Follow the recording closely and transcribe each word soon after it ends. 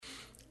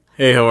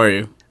Hey, how are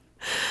you?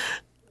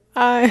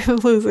 I'm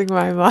losing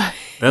my mind.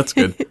 That's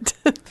good.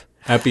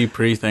 Happy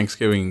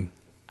pre-Thanksgiving.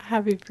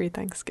 Happy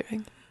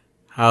pre-Thanksgiving.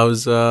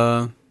 How's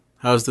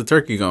how's the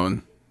turkey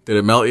going? Did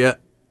it melt yet?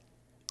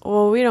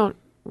 Well, we We don't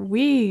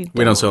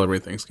don't.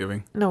 celebrate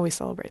Thanksgiving. No, we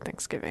celebrate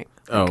Thanksgiving.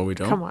 Oh, we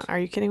Come don't? on, are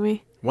you kidding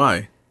me?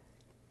 Why?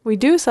 We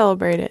do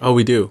celebrate it. Oh,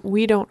 we do.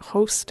 We don't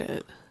host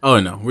it. Oh,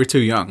 no, we're too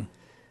young.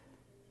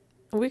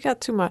 We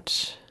got too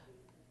much.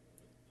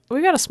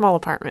 We got a small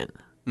apartment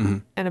Hmm.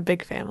 and a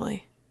big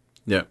family.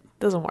 Yeah.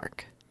 Doesn't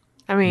work.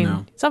 I mean,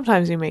 No.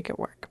 sometimes you make it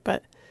work,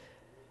 but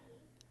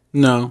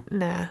No.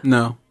 nah.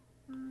 No.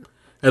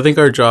 I think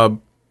our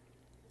job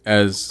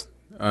as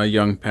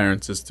young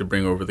parents is to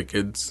bring over the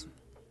kids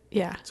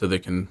Yeah. so they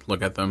can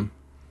look at them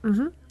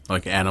Mm-hmm.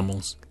 like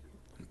animals,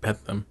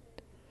 pet them.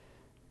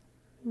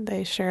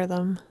 They share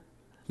them,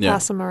 Yeah.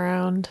 pass them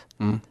around.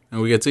 Mm.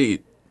 And we get to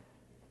eat.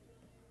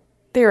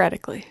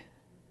 Theoretically.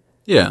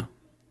 Yeah.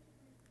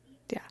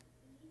 Yeah.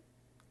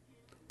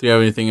 Do you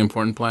have anything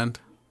important planned?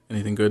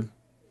 Anything good?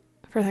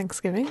 For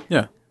Thanksgiving,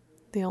 Yeah.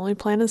 the only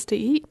plan is to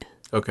eat.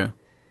 Okay.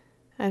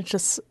 And it's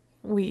just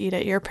we eat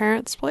at your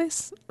parents'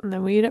 place, and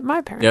then we eat at my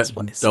Yeah. parents'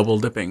 place. Double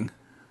dipping.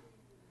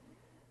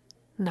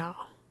 No,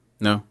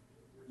 No.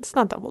 it's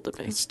not double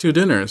dipping. It's 2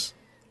 dinners.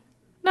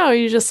 No,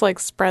 you just like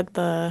spread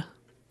the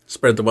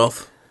Spread the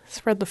wealth.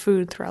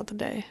 food throughout the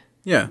day.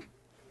 Yeah.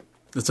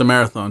 It's a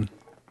marathon.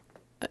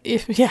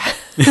 Yeah,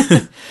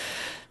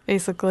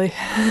 basically.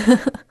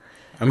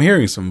 I'm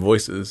hearing some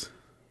voices.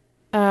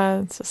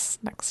 It's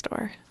just next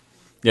door.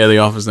 Yeah, the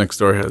office next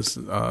door has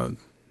the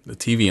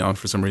TV on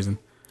for some reason.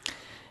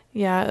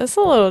 Yeah, it's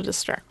a little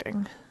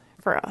distracting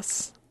for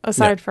us.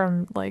 Aside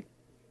from like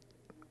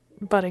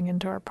butting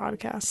into our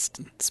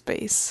podcast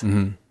space,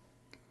 Hmm.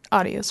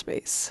 audio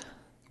space.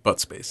 Butt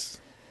space.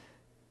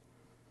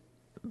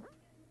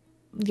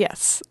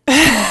 Yes,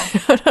 I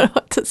don't know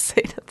what to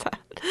say to that.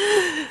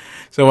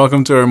 So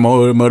welcome to our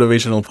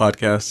motivational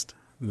podcast.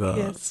 The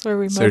Yes, where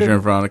we Sergio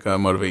and Veronica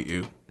motivate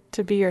you.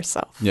 to be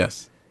yourself,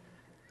 Yes.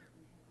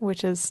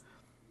 which is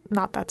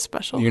not that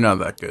special. You're not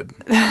that good.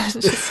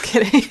 Just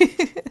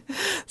kidding.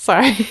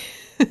 Sorry.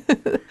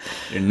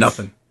 You're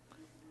nothing.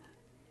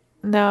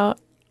 No.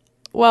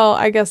 Well,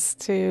 I guess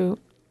to.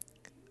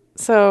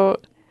 So,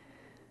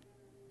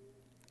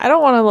 I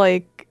don't want to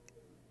like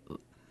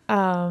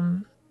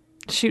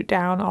shoot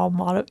down all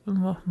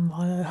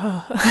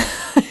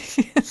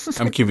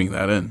I'm keeping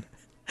that in.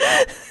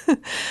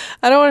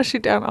 I don't want to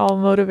shoot down all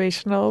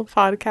motivational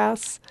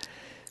podcasts,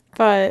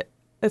 but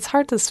it's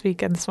hard to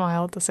speak and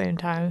smile at the same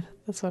time.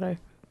 That's what I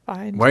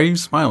find. Why are you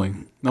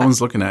smiling? No one's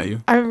looking at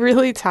you. I'm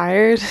really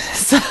tired.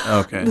 So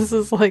Okay. this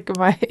is like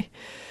my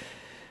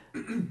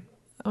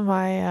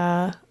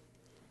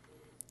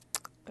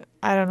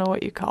I don't know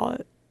what you call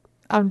it.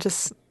 I'm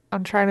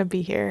trying to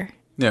be here.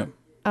 Yeah.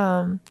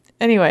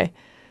 Anyway,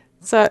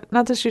 so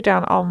not to shoot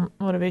down all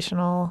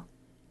motivational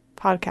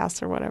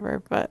podcasts or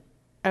whatever, but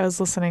I was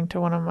listening to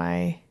one of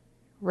my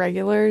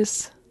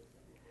regulars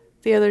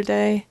the other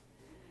day,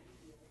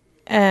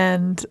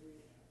 and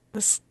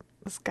this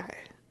guy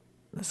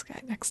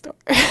next door.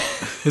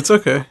 It's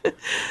okay.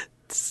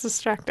 It's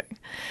distracting.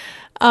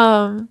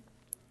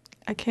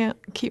 I can't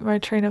keep my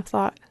train of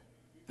thought.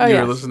 Oh You're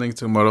yeah. listening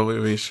to a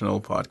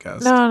motivational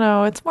podcast.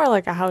 No, it's more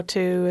like a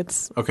how-to.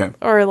 It's Okay.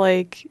 or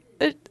like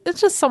it's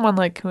just someone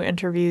like who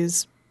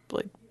interviews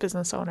like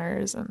business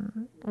owners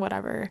and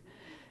whatever.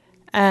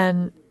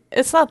 And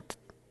it's not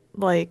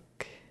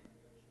like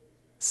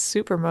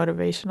super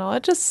motivational.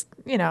 It just,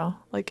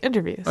 like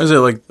interviews. Is it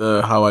like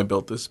the How I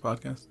Built This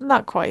podcast?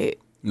 Not quite.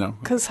 No.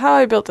 Cuz How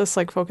I Built This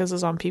like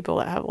focuses on people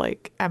that have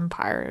like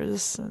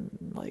empires and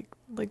like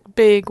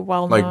big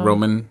well-known Like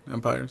Roman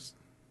empires?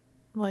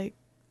 like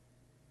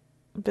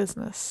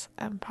business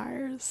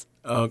empires.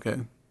 Oh,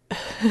 okay.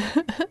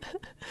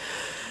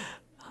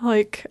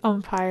 Like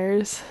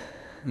umpires,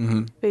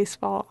 Hmm.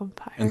 baseball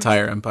umpires.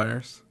 Entire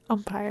empires.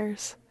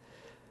 Umpires.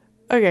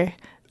 Okay.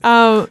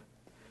 Um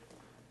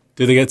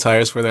Do they get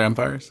tires for their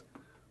empires?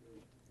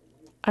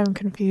 I'm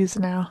confused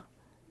now.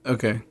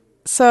 Okay.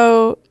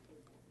 So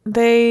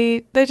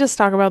they just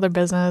talk about their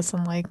business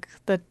and like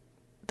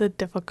the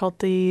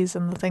difficulties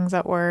and the things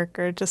at work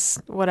or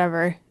just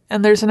whatever.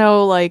 And there's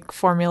no like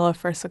formula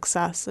for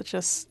success. It's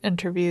just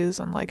interviews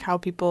and like how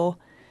people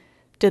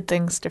did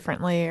things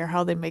differently or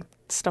how they make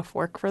stuff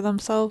work for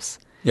themselves.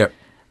 Yep.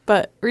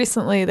 But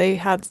recently they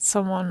had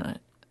someone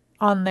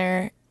on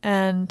there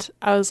and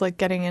I was like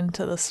getting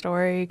into the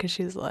story because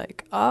she's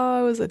like, oh,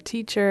 I was a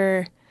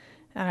teacher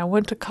and I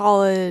went to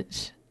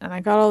college and I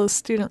got all the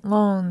student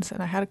loans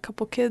and I had a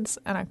couple kids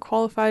and I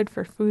qualified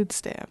for food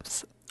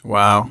stamps.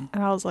 Wow.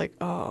 And I was like,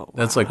 oh,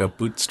 That's wow. like a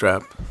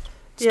bootstrap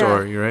Yeah.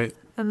 story, right?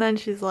 And then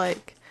she's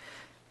like,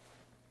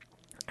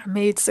 I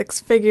made 6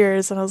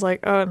 figures. And I was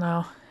like, oh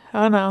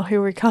no,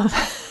 here we come.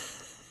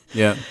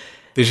 Yeah.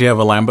 Did she have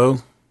a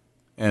Lambo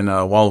and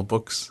a wall of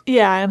books?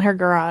 Yeah, in her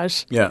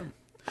garage. Yeah.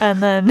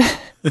 And then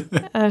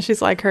and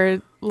she's like,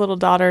 her little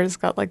daughter's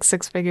got like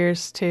 6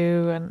 figures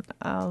too. And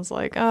I was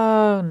like,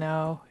 oh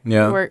no.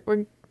 Yeah.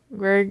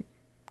 We're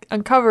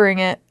uncovering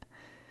it.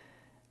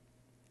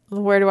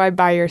 where do I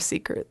buy your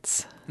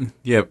secrets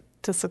Yep.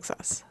 to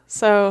success?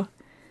 So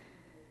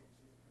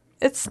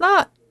it's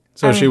not.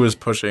 So I she mean, was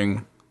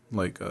pushing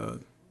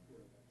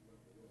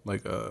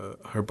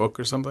her book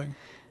or something.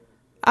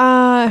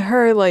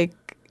 her like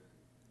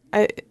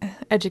I,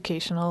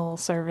 educational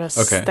service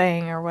Okay.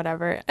 thing or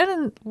whatever,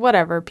 and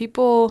whatever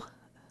people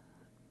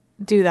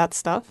do that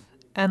stuff,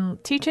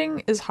 and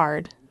teaching is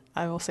hard.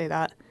 I will say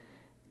that,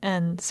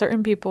 and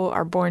certain people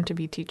are born to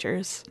be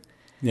teachers,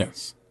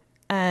 Yes.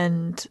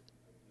 and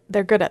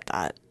they're good at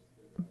that.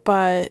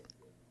 But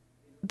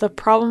the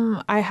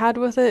problem I had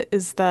with it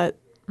is that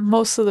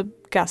most of the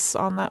guests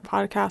on that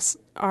podcast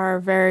are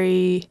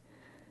very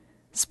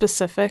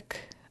specific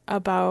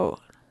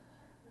about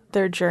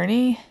their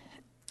journey,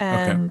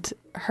 Okay. and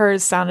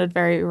hers sounded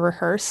very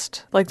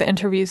rehearsed. Like the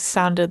interviews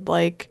sounded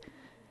like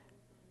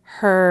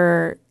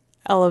her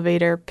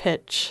elevator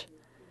pitch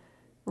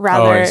Oh, I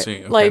rather see.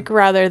 Okay. like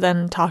rather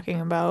than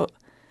talking about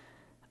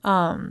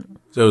So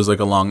it was like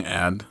a long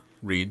ad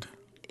read.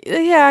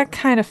 yeah, it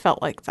kind of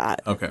felt like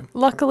that. Okay.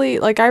 Luckily,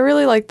 like I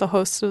really like the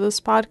host of this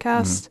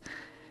podcast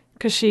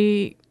because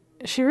she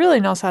really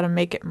knows how to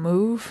make it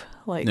move.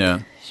 Like Yeah.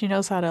 she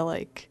knows how to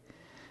like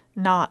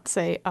not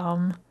say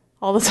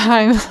all the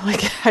time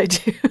like I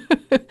do.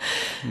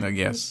 I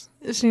guess.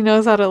 She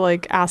knows how to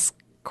like ask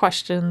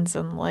questions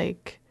and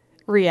like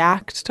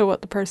react to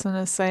what the person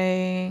is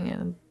saying,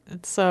 and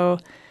so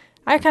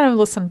I kind of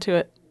listen to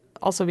it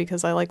also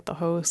because I like the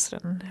host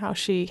and how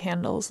she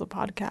handles the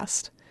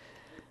podcast.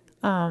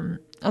 On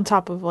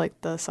top of like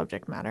the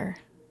subject matter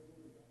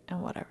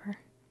and whatever.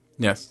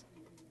 Yes.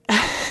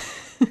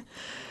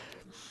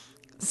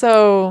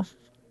 So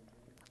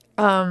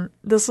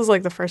this was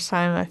like the first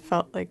time I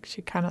felt like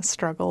she kind of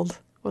struggled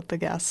with the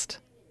guest.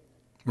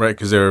 Right,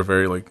 because they were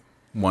very like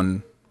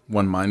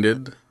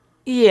one-minded.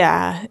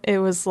 Yeah, it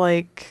was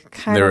like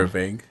They were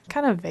vague.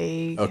 kind of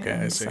vague. Okay, I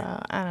and see.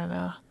 So, I don't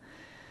know.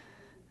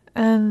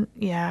 And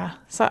yeah,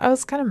 so I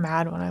was kind of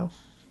mad when I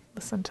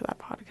listened to that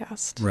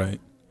podcast. Right.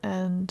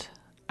 And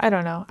I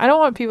don't know. I don't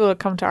want people to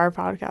come to our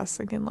podcast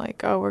thinking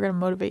like, "Oh, we're going to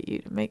motivate you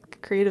to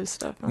make creative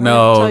stuff." And we're gonna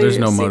No, tell you there's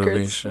your no secrets.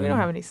 motivation. We don't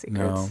have any secrets.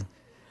 No.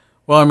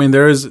 Well, I mean,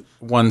 there is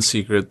one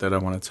secret that I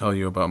want to tell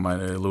you about my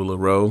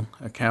LuLaRoe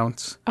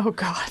account. Oh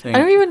God, Thing. I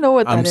don't even know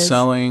what that I'm is.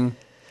 selling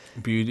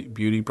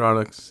beauty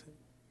products,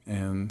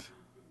 and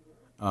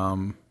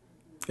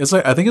it's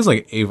like I think it's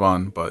like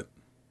Avon, but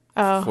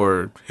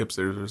for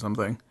hipsters or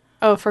something,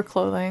 Oh, for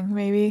clothing,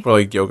 maybe. for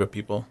like yoga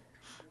people.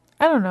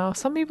 I don't know.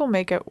 Some people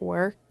make it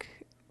work,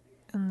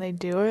 and they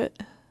do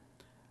it.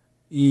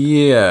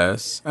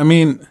 Yes, I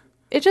mean,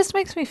 It just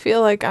makes me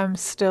feel like I'm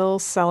still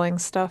selling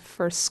stuff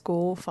for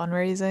school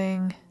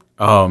fundraising.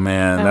 oh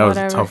man, And that was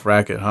whatever. a tough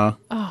racket, huh?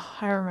 Oh,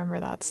 I remember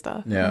that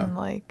stuff. Yeah. And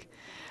like,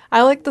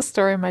 I like the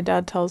story my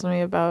dad tells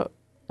me about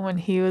when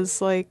he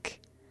was like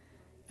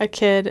a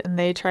kid and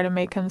they try to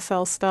make him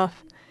sell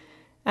stuff.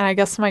 And I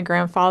guess my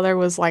grandfather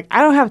was like,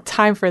 I don't have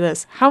time for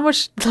this. How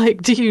much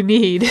like do you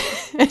need?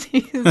 And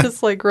he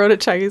just like wrote a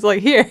check. He's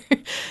like, here,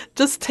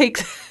 just take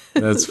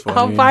That's funny.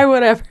 I'll buy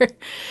whatever.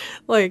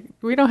 Like,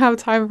 we don't have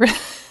time for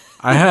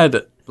I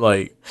had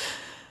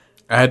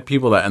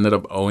people that ended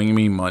up owing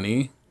me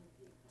money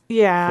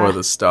yeah. for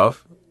the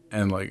stuff,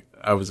 and like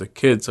I was a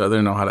kid, so I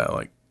didn't know how to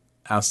like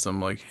ask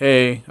them like,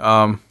 "Hey,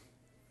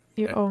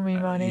 You owe me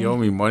money. you owe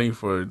me money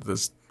for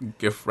this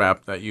gift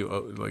wrap that you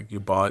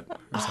bought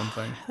or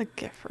something." The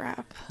gift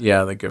wrap.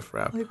 Yeah, the gift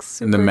wrap Like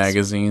super in the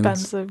magazines.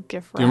 expensive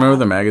gift wrap. Do you remember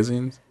the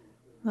magazines?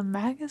 The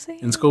magazine?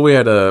 In school, we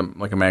had a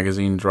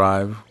magazine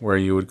drive where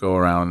you would go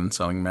around and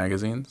selling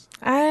magazines.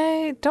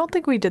 I don't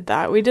think we did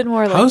that. We did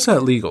more like How's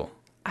that legal?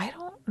 I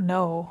don't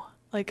know.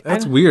 Like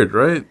That's weird,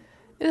 right?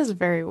 It is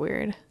very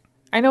weird.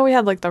 I know we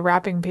had like the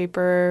wrapping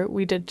paper.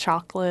 We did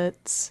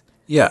chocolates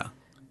Yeah.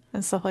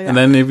 and stuff like that. And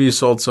then if you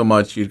sold so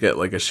much, you'd get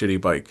like a shitty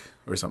bike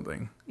or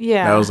something.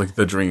 yeah, That was like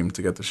the dream,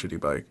 to get the shitty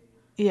bike.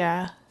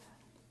 yeah,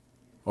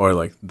 Or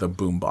like the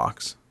boom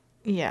box.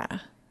 yeah,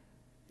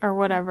 or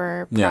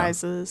whatever Yeah.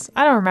 prizes.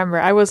 I don't remember.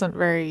 I wasn't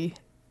very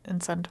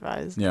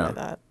incentivized Yeah. by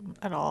that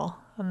at all.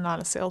 I'm not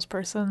a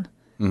salesperson,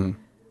 Hmm.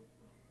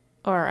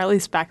 or at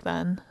least back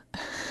then.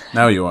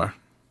 Now you are.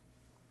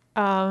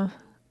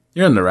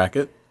 You're in the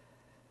racket.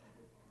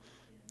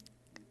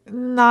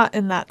 Not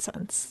in that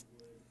sense.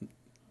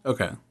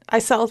 Okay. I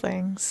sell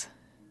things,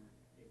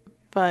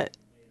 but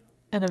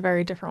in a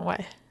very different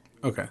way.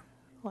 Okay.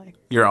 Like,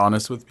 You're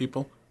honest with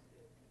people?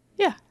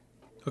 yeah,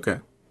 Okay.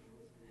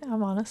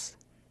 I'm honest.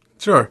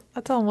 Sure.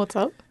 I tell them what's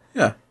up.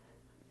 Yeah.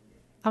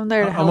 I'm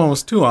there to I'm help.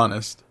 almost too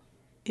honest.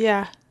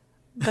 Yeah.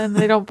 Then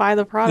they don't buy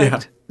the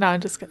product. Yeah. No,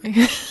 I'm just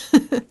kidding.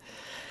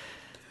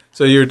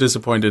 So you're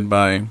disappointed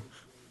by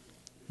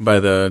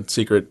the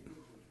secret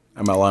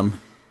MLM?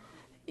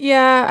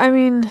 Yeah, I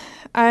mean,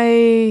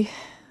 I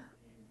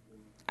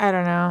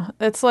don't know.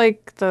 It's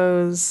like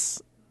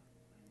those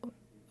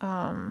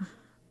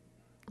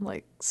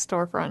like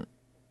storefront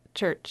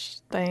church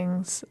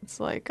things. It's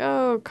like,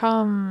 "Oh,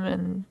 come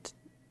and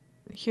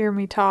hear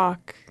me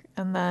talk."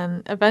 And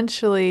then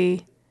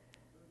eventually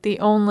the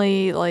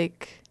only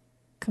like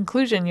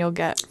conclusion you'll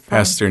get from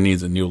Pastor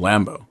needs a new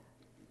Lambo.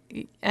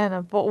 and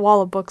a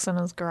wall of books in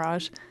his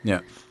garage. Yeah.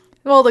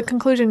 Well, the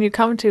conclusion you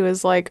come to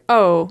is like,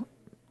 oh,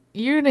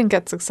 you didn't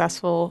get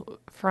successful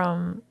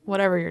from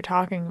whatever you're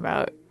talking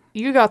about.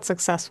 You got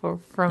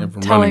successful from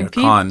telling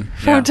people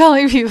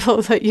telling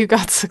people that you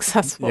got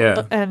successful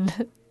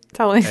and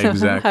telling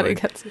them how to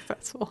get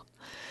successful.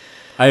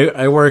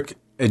 I work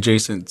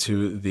adjacent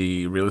to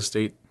the real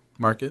estate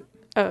market.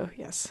 Oh,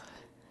 yes.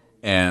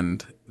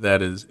 And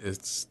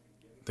there's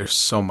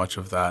so much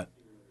of that.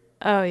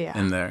 Oh, yeah.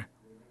 In there.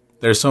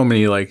 There's so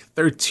many, like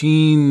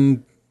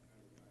 13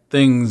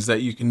 things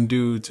that you can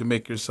do to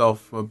make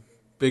yourself a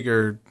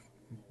bigger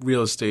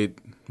real estate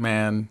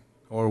man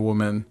or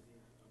woman.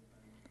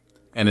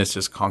 And it's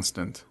just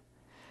constant.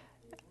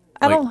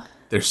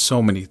 There's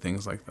so many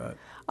things like that.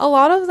 A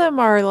lot of them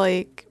are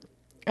like,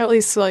 at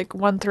least like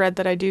one thread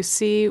that I do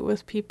see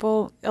with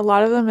people, a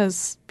lot of them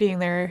is being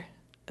there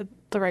at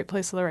the right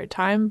place at the right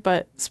time,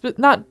 but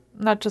not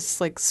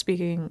just like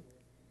speaking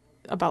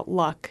about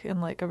luck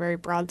in like a very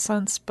broad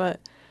sense, but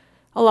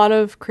a lot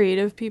of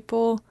creative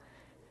people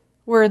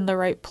were in the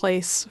right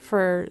place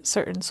for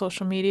certain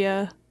social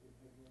media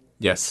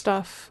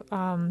stuff.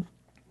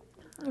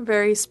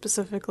 Very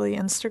specifically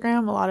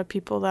Instagram. A lot of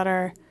people that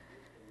are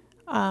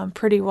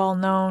pretty well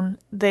known,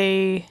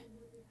 they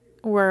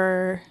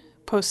were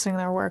posting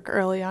their work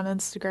early on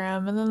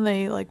Instagram, and then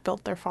they like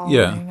built their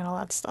following and all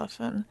that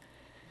stuff. And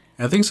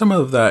I think some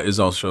of that is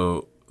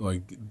also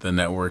like the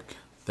network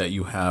that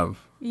you have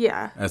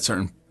at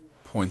certain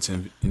points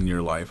in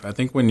your life. I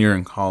think when you're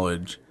in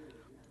college,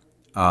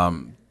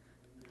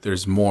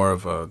 there's more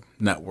of a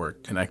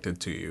network connected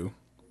to you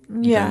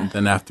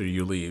than after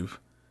you leave.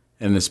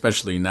 And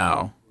especially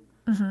now,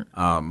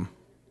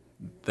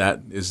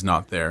 that is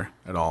not there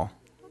at all.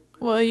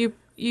 Well,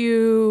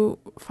 you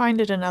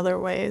find it in other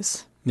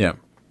ways. Yeah.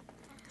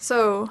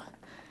 So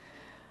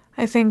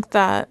I think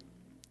that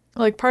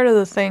like part of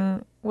the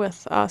thing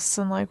with us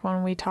and like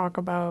when we talk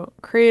about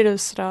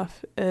creative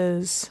stuff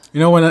is, you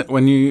know,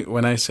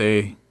 when I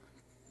say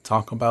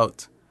talk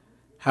about,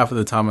 half of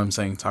the time I'm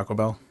saying Taco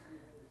Bell.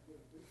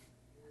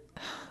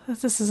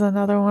 This is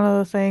another one of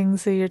the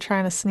things that you're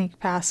trying to sneak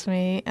past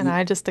me, and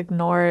I just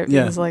ignore it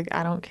because, like,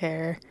 I don't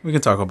care. We can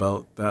talk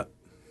about that.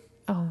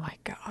 Oh, my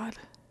God.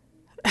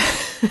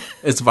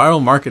 It's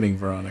viral marketing,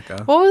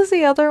 Veronica. What was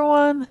the other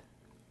one?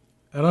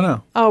 I don't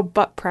know. Oh,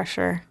 butt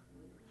pressure.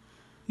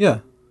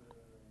 Yeah.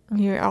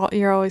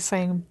 You're always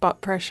saying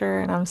butt pressure,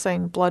 and I'm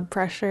saying blood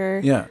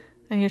pressure. Yeah.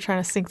 And you're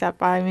trying to sneak that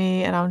by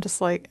me, and I'm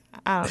just like,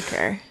 I don't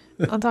care.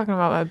 I'm talking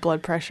about my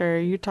blood pressure.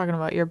 You're talking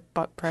about your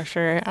butt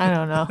pressure. I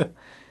don't know.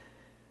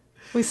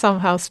 We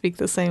somehow speak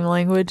the same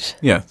language.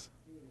 Yes.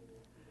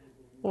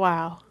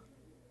 Wow.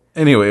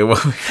 Anyway,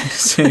 what were you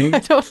saying? I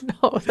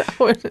don't know.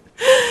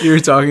 You were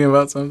talking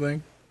about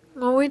something?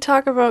 When we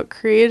talk about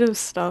creative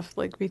stuff,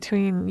 like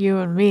between you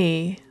and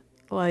me,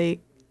 like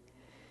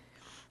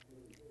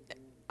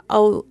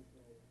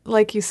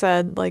you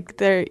said,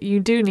 like you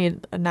do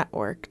need a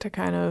network to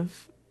kind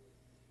of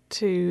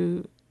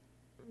to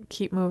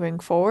keep moving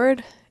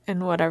forward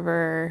in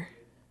whatever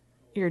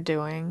you're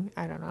doing.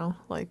 I don't know,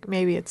 like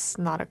maybe it's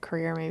not a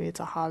career, maybe it's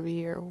a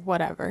hobby or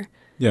whatever.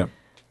 Yeah.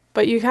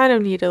 But you kind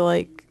of need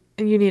to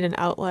you need an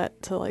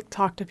outlet to like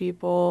talk to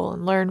people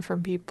and learn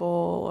from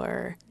people,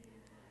 or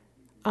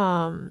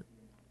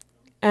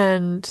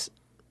and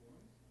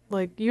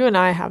like you and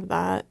I have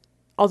that,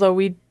 although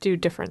we do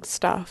different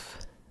stuff.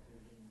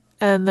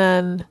 And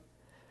then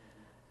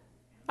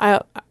I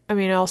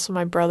mean also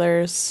my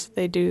brothers,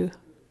 they do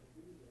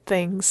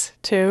things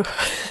too.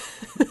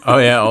 Oh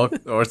yeah, all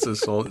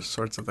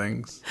sorts of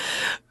things.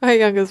 My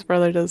youngest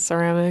brother does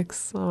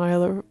ceramics.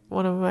 One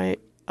of my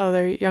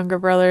other younger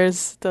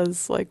brothers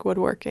does like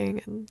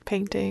woodworking and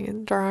painting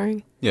and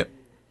drawing. Yeah.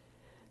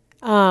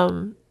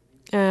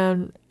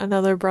 And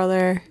another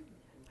brother,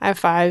 I have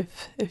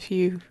 5 if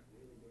you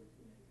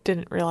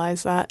didn't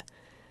realize that.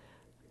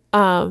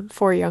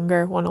 4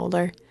 younger, 1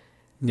 older.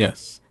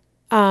 Yes.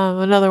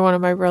 Another one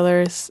of my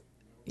brothers,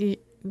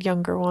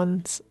 younger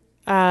ones,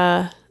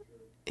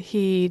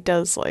 he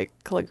does like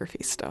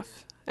calligraphy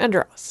stuff and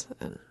draws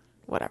and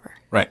whatever.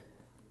 Right.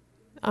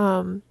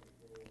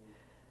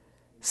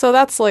 So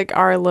that's like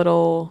our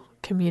little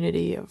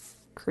community of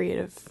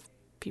creative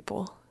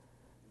people.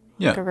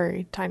 Yeah. Like a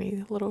very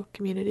tiny little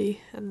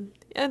community, and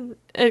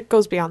it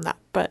goes beyond that,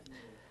 but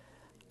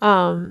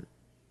I'm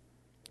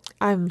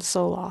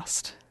so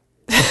lost.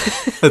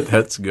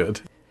 That's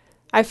good.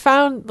 I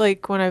found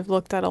like when I've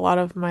looked at a lot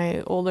of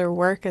my older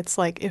work, it's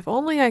like if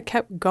only I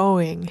kept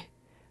going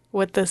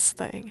with this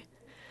thing.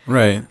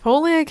 Right. If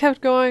only I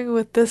kept going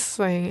with this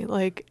thing,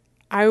 like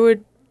it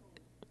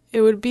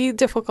would be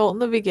difficult in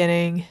the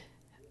beginning,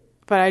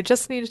 but I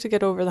just needed to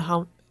get over the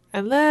hump,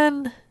 and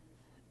then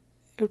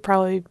it would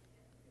probably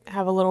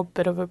have a little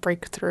bit of a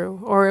breakthrough,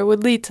 or it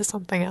would lead to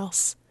something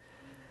else.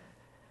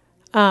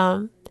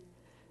 And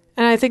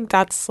I think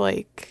that's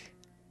like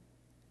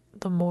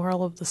the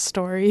moral of the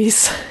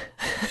stories.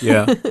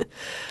 Yeah.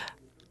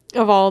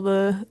 of all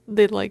the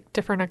like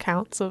different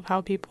accounts of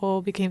how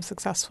people became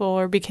successful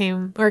or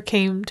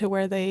came to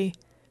where they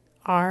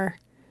are.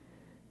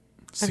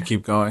 Just to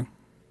keep going.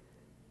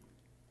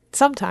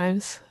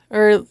 Sometimes,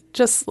 or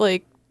just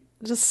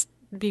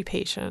be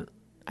patient,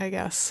 I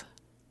guess.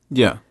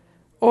 Yeah.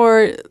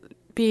 Or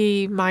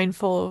be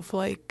mindful of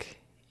like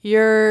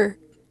you're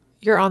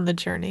on the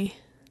journey.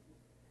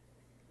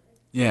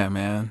 Yeah,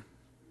 man.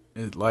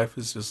 Life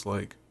is just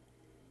like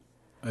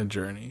a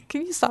journey.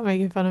 Can you stop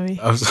making fun of me?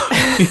 I'm sorry.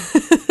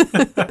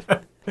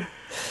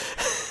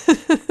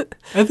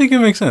 I think it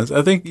makes sense.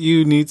 I think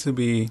you need to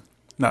be,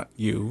 not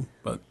you,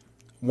 but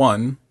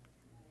one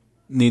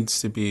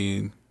needs to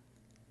be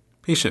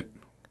patient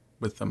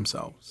with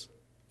themselves.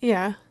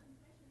 Yeah.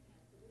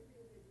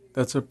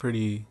 That's a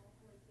pretty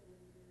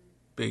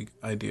big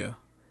idea.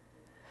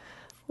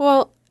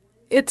 Well,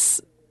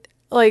 it's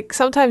like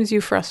sometimes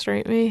you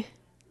frustrate me.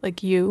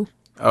 Like you.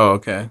 Oh,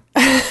 okay.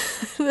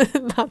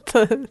 Not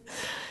the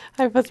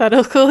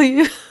hypothetical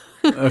you.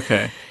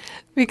 Okay.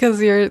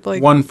 Because you're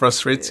like. One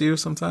frustrates you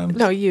sometimes?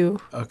 No, you.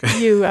 Okay.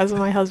 You, as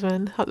my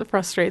husband,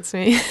 frustrates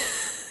me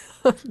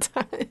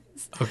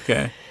sometimes.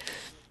 Okay.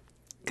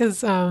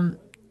 Because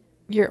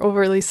you're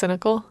overly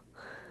cynical.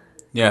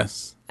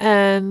 Yes.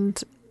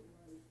 And.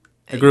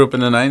 I grew up in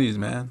the 90s,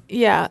 man.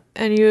 Yeah,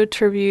 and you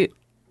attribute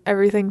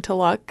everything to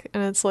luck,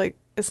 and it's like,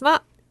 it's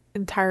not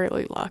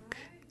entirely luck.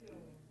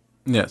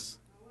 Yes.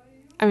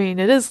 I mean,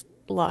 it is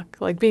luck.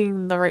 Like, being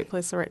in the right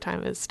place at the right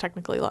time is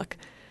technically luck.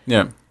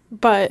 Yeah.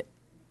 But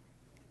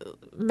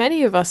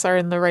many of us are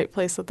in the right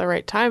place at the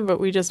right time,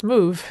 but we just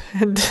move,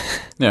 and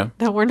Yeah.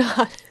 no, we're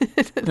not.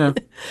 Yeah.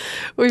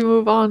 We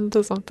move on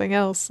to something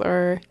else,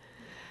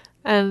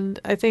 and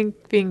I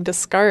think being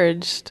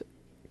discouraged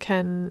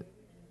can,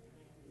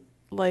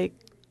 like,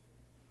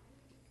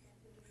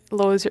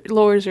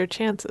 lowers your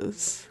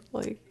chances.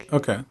 Like,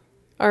 Okay.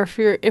 or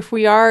if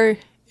we are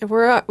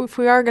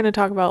going to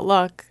talk about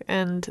luck,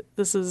 and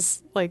this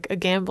is like a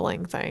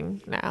gambling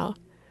thing now,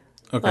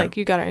 Okay. like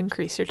you got to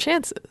increase your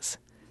chances.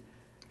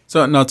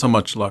 So not so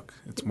much luck,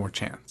 it's more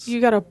chance.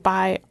 You got to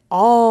buy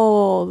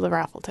all the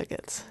raffle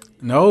tickets,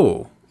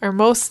 No. or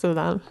most of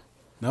them,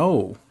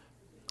 No.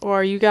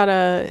 or you got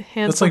to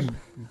hand That's some like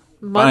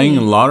money. buying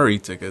lottery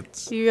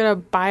tickets. You got to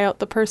buy out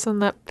the person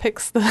that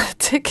picks the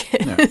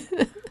ticket.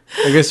 Yeah.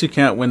 I guess you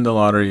can't win the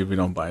lottery if you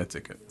don't buy a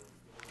ticket,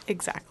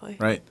 Exactly.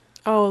 right?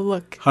 Oh,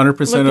 look.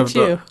 100% Look of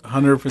at the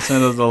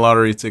 100% of the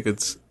lottery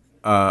tickets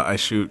I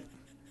shoot.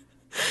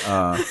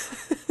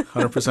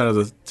 100% of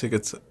the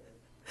tickets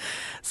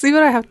See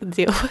what I have to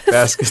deal with.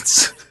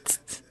 baskets.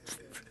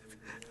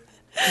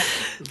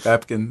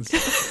 Babkins.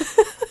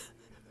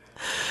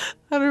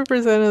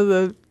 100% of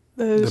the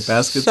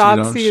baskets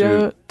shots you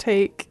don't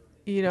take,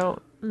 you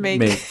don't make.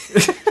 Make.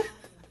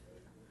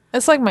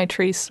 It's like my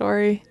tree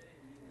story.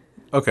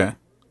 Okay.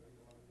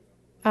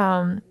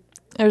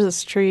 There's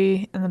this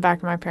tree in the back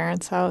of my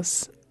parents'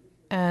 house,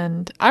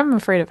 and I'm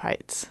afraid of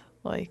heights,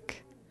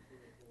 like,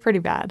 pretty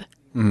bad.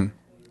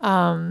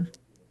 Mm-hmm.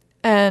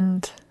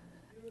 And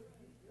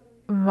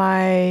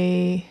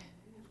my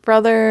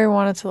brother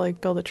wanted to,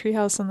 like, build a tree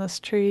house in this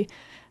tree,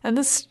 and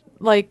this,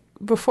 like,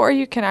 before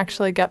you can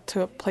actually get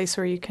to a place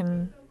where you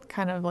can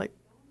kind of, like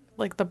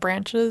the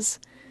branches,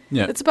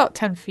 Yeah. it's about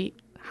 10 feet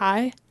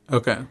high,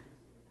 Okay.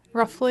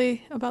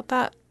 roughly about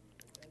that.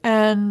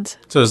 And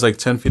So it's like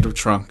 10 feet of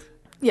trunk,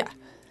 yeah,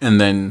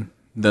 and then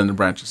the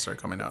branches start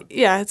coming out.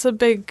 yeah, it's a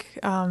big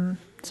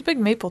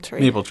maple tree.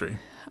 Maple tree.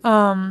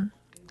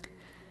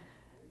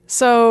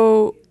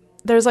 So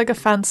there's like a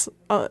fence,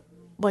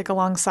 like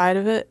alongside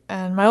of it,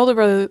 and my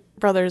older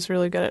brother is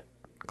really good at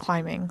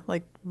climbing,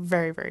 like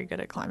very, very good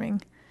at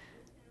climbing,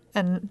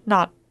 and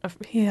I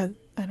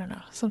don't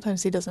know.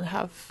 Sometimes he doesn't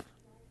have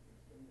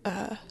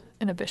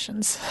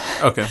inhibitions.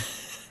 Okay.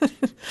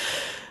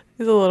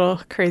 He's a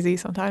little crazy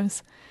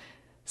sometimes.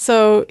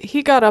 So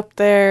he got up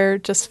there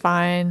just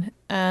fine,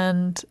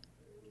 and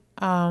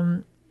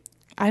I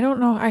don't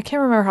know. I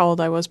can't remember how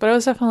old I was, but I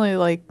was definitely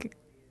like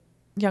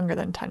younger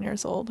than 10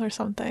 years old or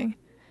something.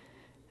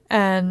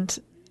 And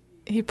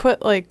he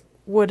put like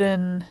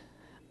wooden,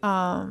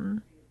 like,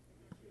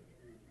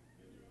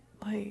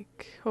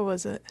 what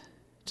was it?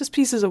 Just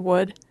pieces of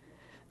wood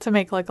to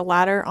make like a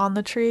ladder on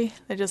the tree.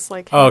 They just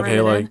like hammered Okay,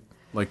 it in.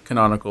 like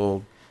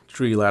canonical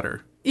tree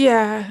ladder.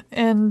 Yeah,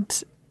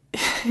 and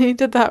he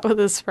did that with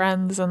his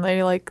friends, and they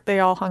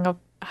all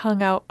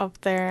hung out up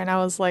there, and I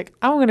was like,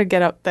 I'm gonna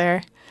get up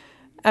there,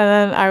 and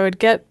then I would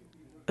get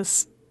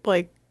this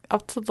like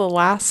up to the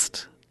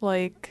last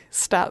like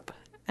step,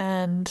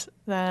 and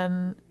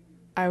then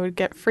I would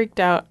get freaked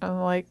out. I'm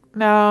like,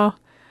 no,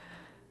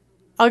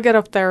 I'll get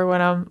up there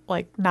when I'm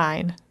like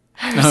 9.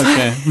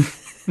 Okay.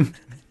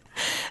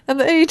 And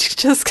the age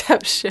just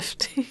kept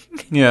shifting.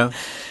 Yeah.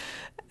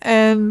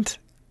 And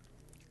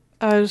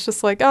I was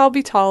just like, I'll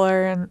be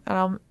taller, and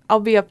I'll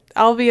be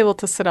able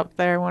to sit up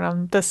there when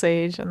I'm this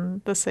age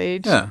and this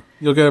age. Yeah.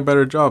 You'll get a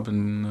better job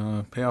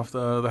and pay off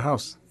the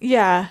house.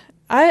 Yeah.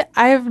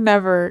 I've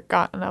never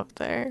gotten up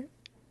there.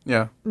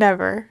 Yeah.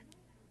 Never.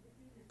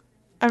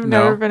 I've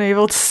No? never been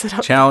able to sit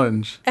up.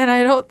 Challenge. And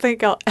I don't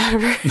think I'll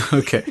ever.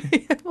 Okay.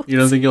 You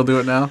don't think you'll do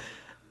it now?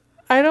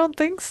 I don't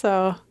think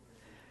so.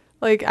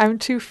 Like, I'm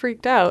too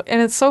freaked out.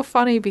 And it's so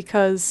funny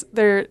because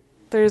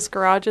there's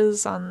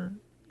garages on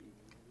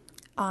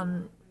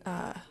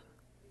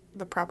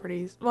the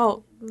properties,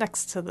 well,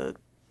 next to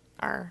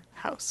our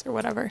house or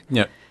whatever.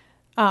 Yeah.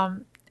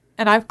 And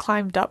I've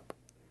climbed up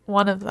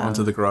one of them.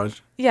 Onto the garage.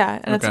 Yeah,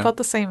 and it's Okay. about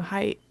the same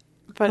height.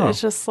 But Oh.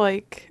 it's just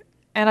like,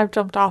 and I've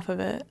jumped off of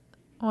it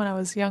when I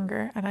was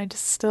younger, and I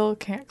just still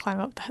can't climb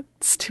up that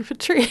stupid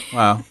tree.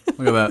 Wow.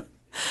 Look at that.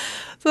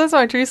 So that's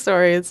my tree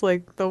story. It's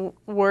like the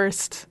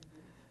worst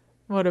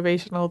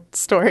motivational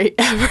story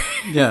ever.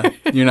 Yeah.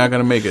 You're not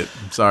going to make it.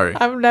 I'm sorry.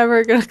 I'm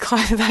never going to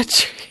climb that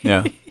tree.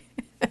 Yeah.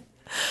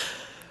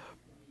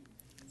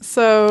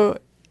 So,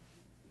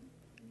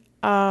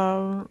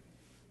 I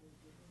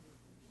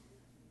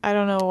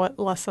don't know what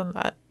lesson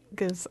that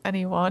gives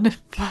anyone,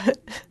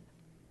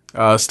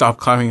 but Stop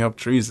climbing up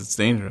trees. It's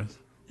dangerous.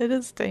 it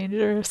is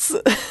dangerous.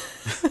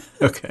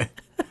 Okay.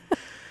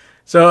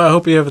 So I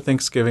hope you have a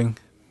Thanksgiving.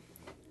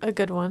 A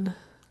good one.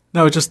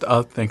 No, just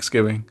a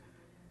Thanksgiving.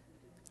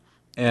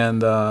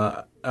 And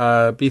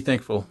be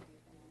thankful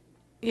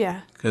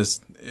Yeah.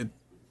 because it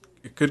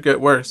could get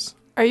worse.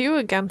 Are you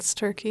against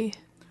turkey?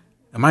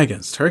 Am I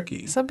against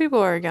turkey? Some people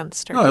are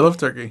against turkey. No, I love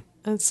turkey.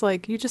 It's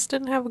like, you just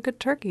didn't have a good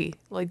turkey.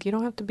 Like, you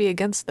don't have to be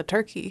against the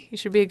turkey. You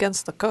should be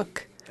against the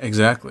cook.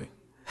 Exactly.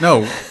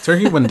 No,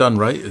 turkey when done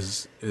right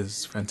is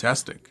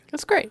fantastic.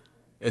 It's great.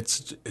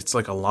 It's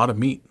like a lot of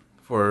meat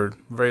for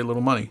very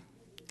little money.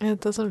 And it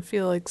doesn't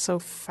feel like so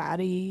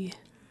fatty.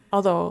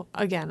 Although,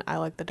 again, I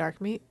like the dark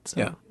meat. So.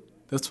 Yeah,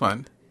 that's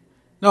fine.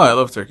 No, I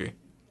love turkey.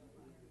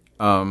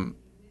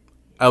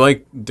 I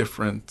like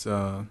different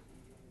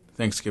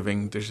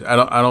Thanksgiving dishes.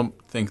 I don't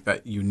think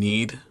that you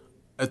need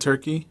a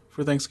turkey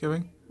for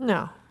Thanksgiving.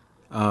 No.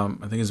 I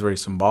think it's very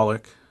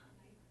symbolic,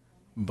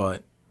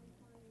 but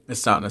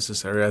it's not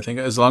necessary. I think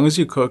as long as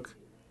you cook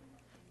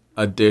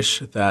a dish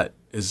that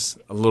is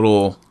a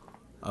little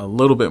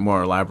bit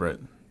more elaborate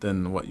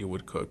than what you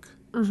would cook,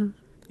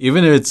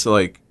 even if it's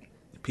like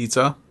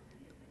pizza.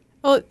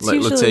 Well, it's Like,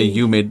 usually, let's say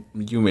you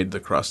made the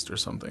crust or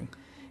something.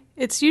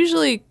 it's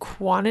usually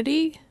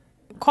quantity.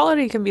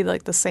 Quality can be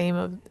like the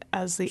same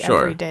as the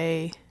Sure.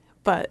 everyday,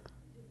 but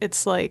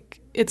it's like,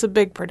 it's a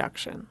big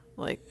production.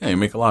 Like, Yeah, you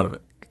make a lot of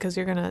it. because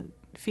you're going to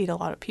feed a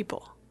lot of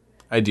people.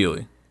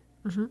 Ideally,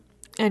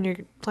 And you're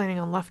planning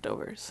on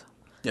leftovers.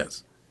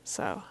 yes.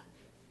 So,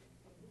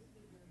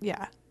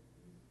 yeah.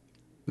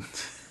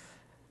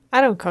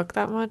 I don't cook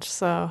that much,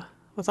 so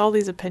with all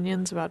these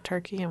opinions about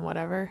turkey and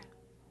whatever,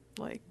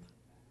 like,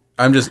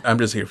 I'm just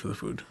here for the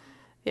food.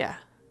 yeah.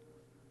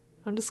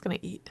 I'm just going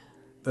to eat.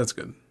 That's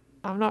good.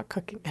 I'm not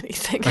cooking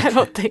anything, I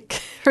don't think,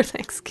 for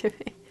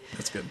Thanksgiving.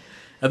 That's good.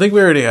 I think we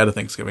already had a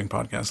Thanksgiving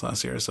podcast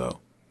last year, so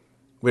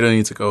we don't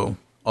need to go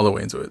all the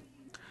way into it.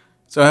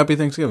 So happy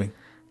Thanksgiving.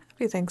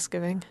 Happy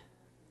Thanksgiving.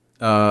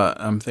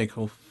 I'm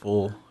thankful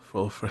for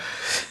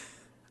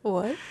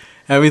What?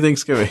 happy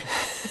Thanksgiving.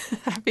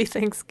 Happy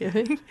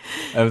Thanksgiving.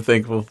 I'm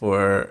thankful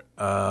for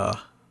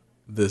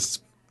this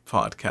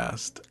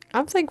podcast.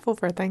 I'm thankful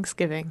for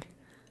Thanksgiving.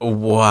 Oh,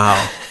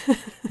 wow.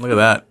 Look at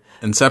that.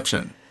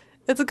 Inception.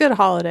 It's a good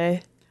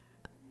holiday.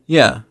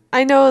 Yeah.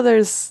 I know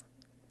there's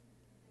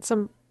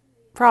some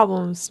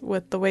problems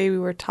with the way we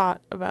were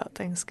taught about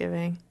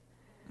Thanksgiving,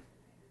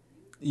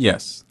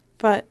 Yes.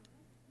 but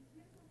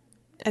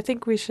I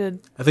think we should,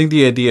 I think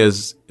the idea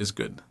is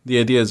good. The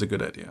idea is a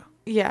good idea.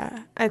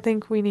 yeah, I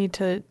think we need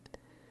to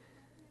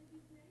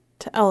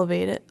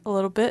elevate it a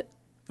little bit,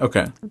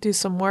 Okay. do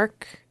some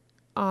work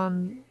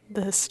on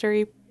the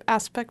history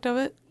aspect of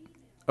it.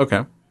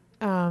 Okay.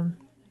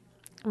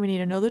 We need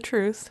to know the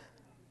truth.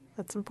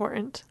 That's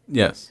important.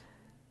 Yes.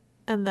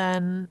 And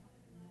then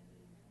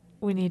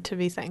we need to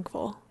be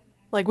thankful.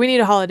 Like, we need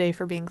a holiday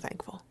for being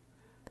thankful.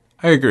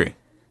 I agree.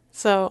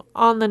 So,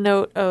 on the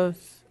note of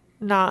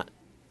not,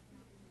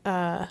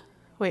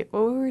 wait,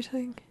 what were we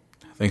saying?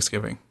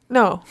 Thanksgiving.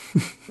 No.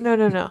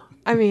 No.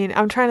 I mean,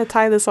 I'm trying to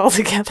tie this all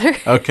together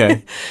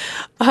Okay.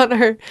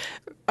 on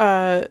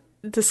our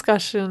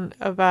discussion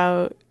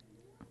about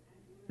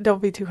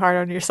don't be too hard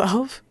on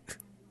yourself.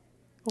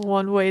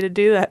 One way to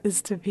do that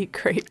is to be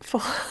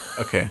grateful.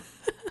 Okay.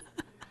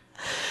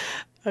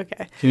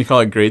 Okay. Can you call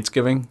it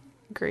Greatsgiving?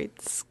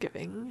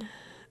 Greatsgiving.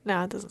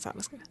 No, it doesn't sound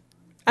as good.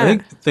 I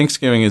think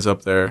Thanksgiving is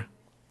up there.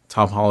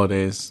 Top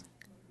holidays.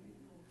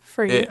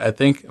 For you. I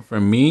think for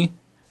me,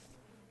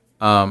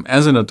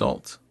 as an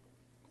adult,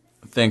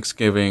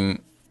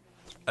 Thanksgiving,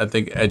 I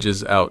think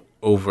edges out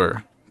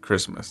over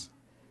Christmas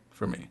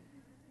for me.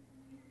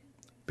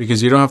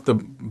 Because you don't have to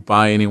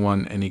buy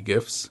anyone any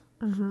gifts.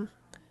 Mm-hmm.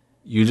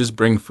 You just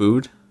bring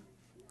food,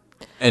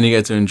 and you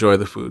get to enjoy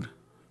the food.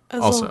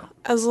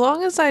 As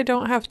long as I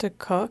don't have to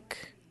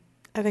cook,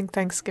 I think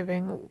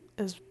Thanksgiving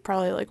is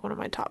probably like one of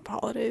my top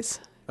holidays.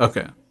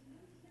 Okay.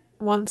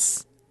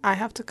 Once I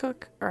have to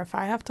cook or if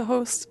I have to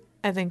host,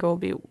 I think it will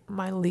be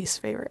my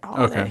least favorite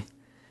holiday. Okay.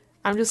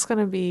 I'm just going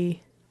to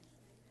be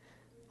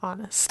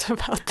honest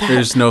about that.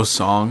 There's no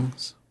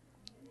songs.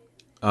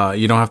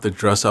 You don't have to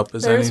dress up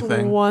as There's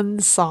anything? one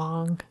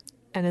song,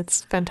 and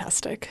it's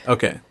fantastic.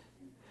 Okay.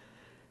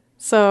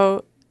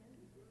 So,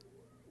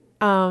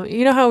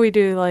 you know how we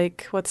do,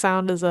 like, what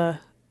sound does a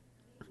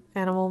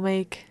animal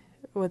make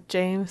with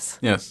James?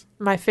 Yes.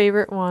 My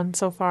favorite one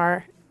so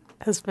far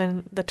has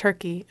been the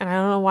turkey, and I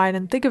don't know why I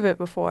didn't think of it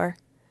before.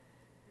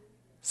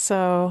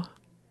 So,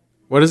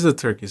 What does a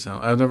turkey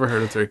sound? I've never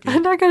heard a turkey.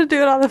 I'm not going to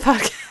do it on the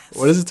podcast.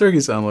 What does a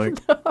turkey sound like?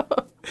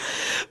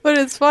 But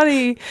it's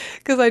funny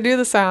because I do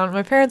the sound.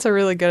 My parents are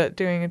really good at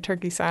doing a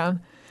turkey sound,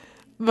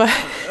 but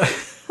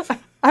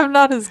I'm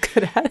not as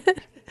good at it.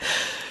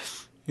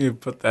 You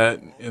put that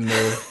in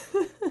there.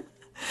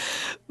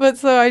 But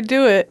so I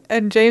do it,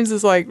 and James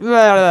is like, blah,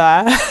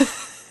 blah, blah.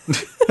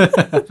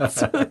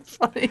 It's really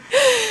funny.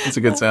 It's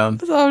a good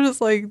sound. So I'm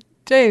just like,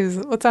 James,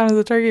 what sound does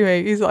a turkey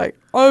make? He's like,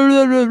 oh,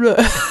 blah, blah,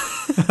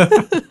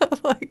 blah. I'm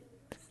like,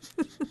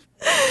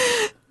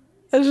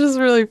 it's just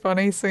really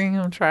funny seeing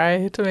him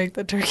try to make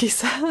the turkey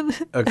sound.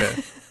 Okay.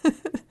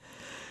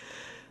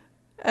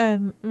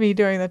 And me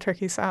doing the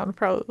turkey sound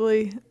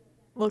probably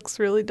looks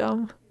really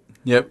dumb.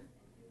 Yep.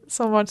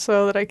 So much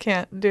so that I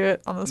can't do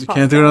it on this You podcast.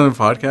 can't do it on the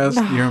podcast?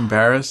 No. You're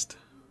embarrassed?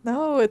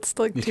 No, it's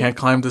like... You can't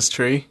climb this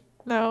tree?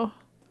 No,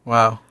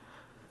 Wow.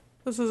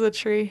 this is a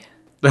tree.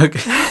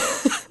 Okay.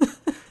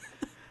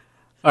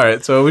 All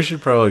right, so we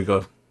should probably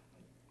go.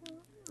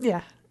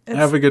 Yeah.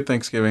 Have a good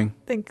Thanksgiving.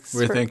 Thanks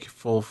We're for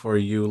thankful for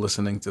you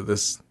listening to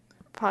this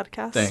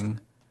podcast. thing.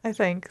 I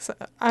think. So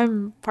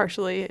I'm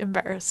partially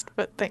embarrassed,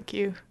 but thank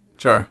you.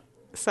 Sure.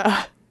 So,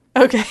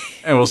 okay.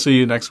 And we'll see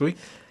you next week.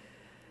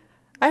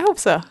 I hope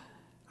so.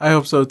 I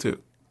hope so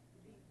too.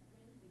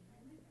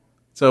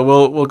 So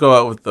we'll go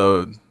out with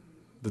the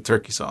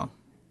turkey song.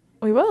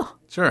 We will.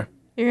 Sure.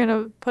 You're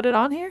going to put it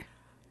on here?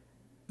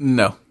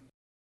 No.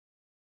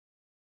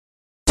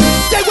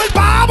 Llegó el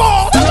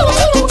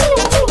pavo.